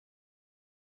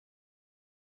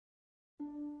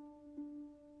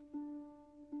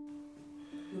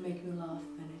make me laugh,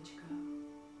 Vanichka.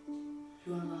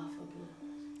 You are laughable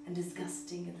and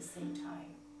disgusting at the same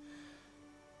time.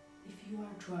 If you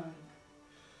are drunk,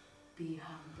 be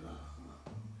humble.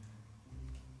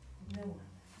 No one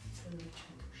will let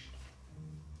you push.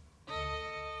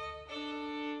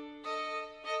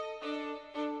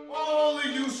 All the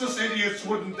useless idiots,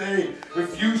 wouldn't they,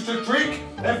 refuse to drink?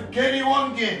 Evgeny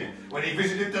Ongin, when he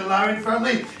visited the Larin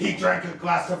family, he drank a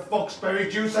glass of foxberry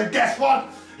juice, and guess what?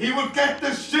 He would get the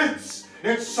shits.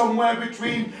 It's somewhere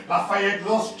between Lafayette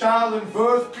Rothschild and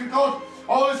Worth Clicquot.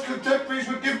 All his contemporaries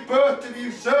would give birth to the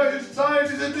absurd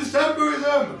sciences of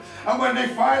Decemberism. And when they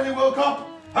finally woke up,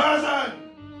 Herzen!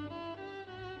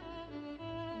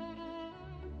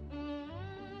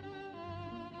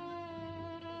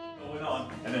 Going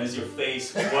on, and then as your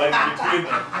face right between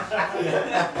them.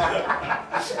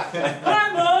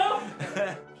 Hi, Mom!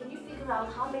 Can you figure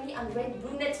out how many unwed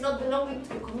brunettes not belonging to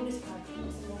the Communist Party?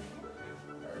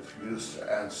 I refuse to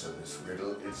answer this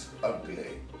riddle. It's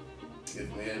ugly. Give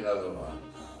me another one.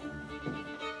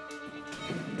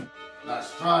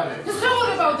 Last Friday. So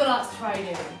what about the last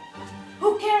Friday?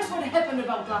 Who cares what happened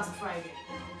about last Friday?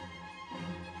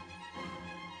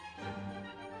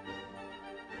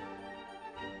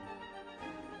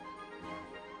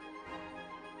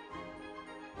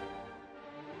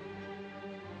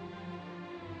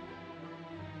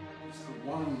 It's the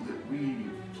one that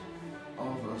weaved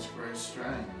all those grey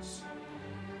strands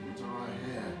into our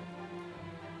hair,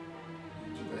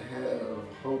 into the hair of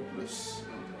hopeless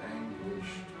and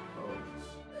anguished poets.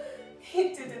 He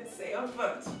didn't say a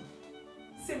word.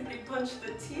 Simply punched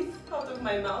the teeth out of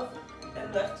my mouth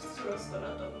and left through a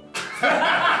Stonadono.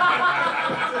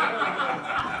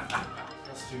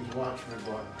 Trust you to watch me,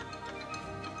 boy.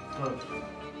 Float.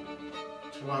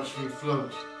 To watch me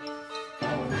float.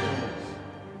 All the days.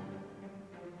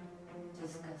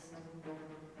 Disgusting.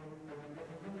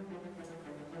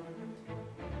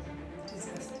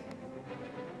 Disgusting.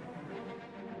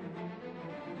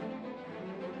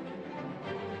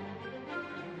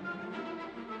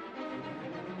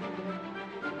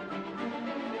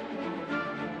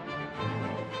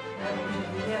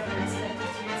 Never expected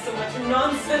to read so much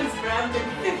nonsense crammed in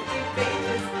 50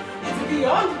 pages. It's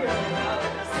beyond your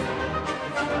powers.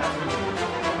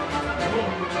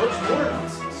 What's more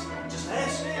nonsense? Just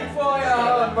ask. Feuer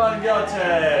und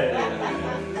Vangotte!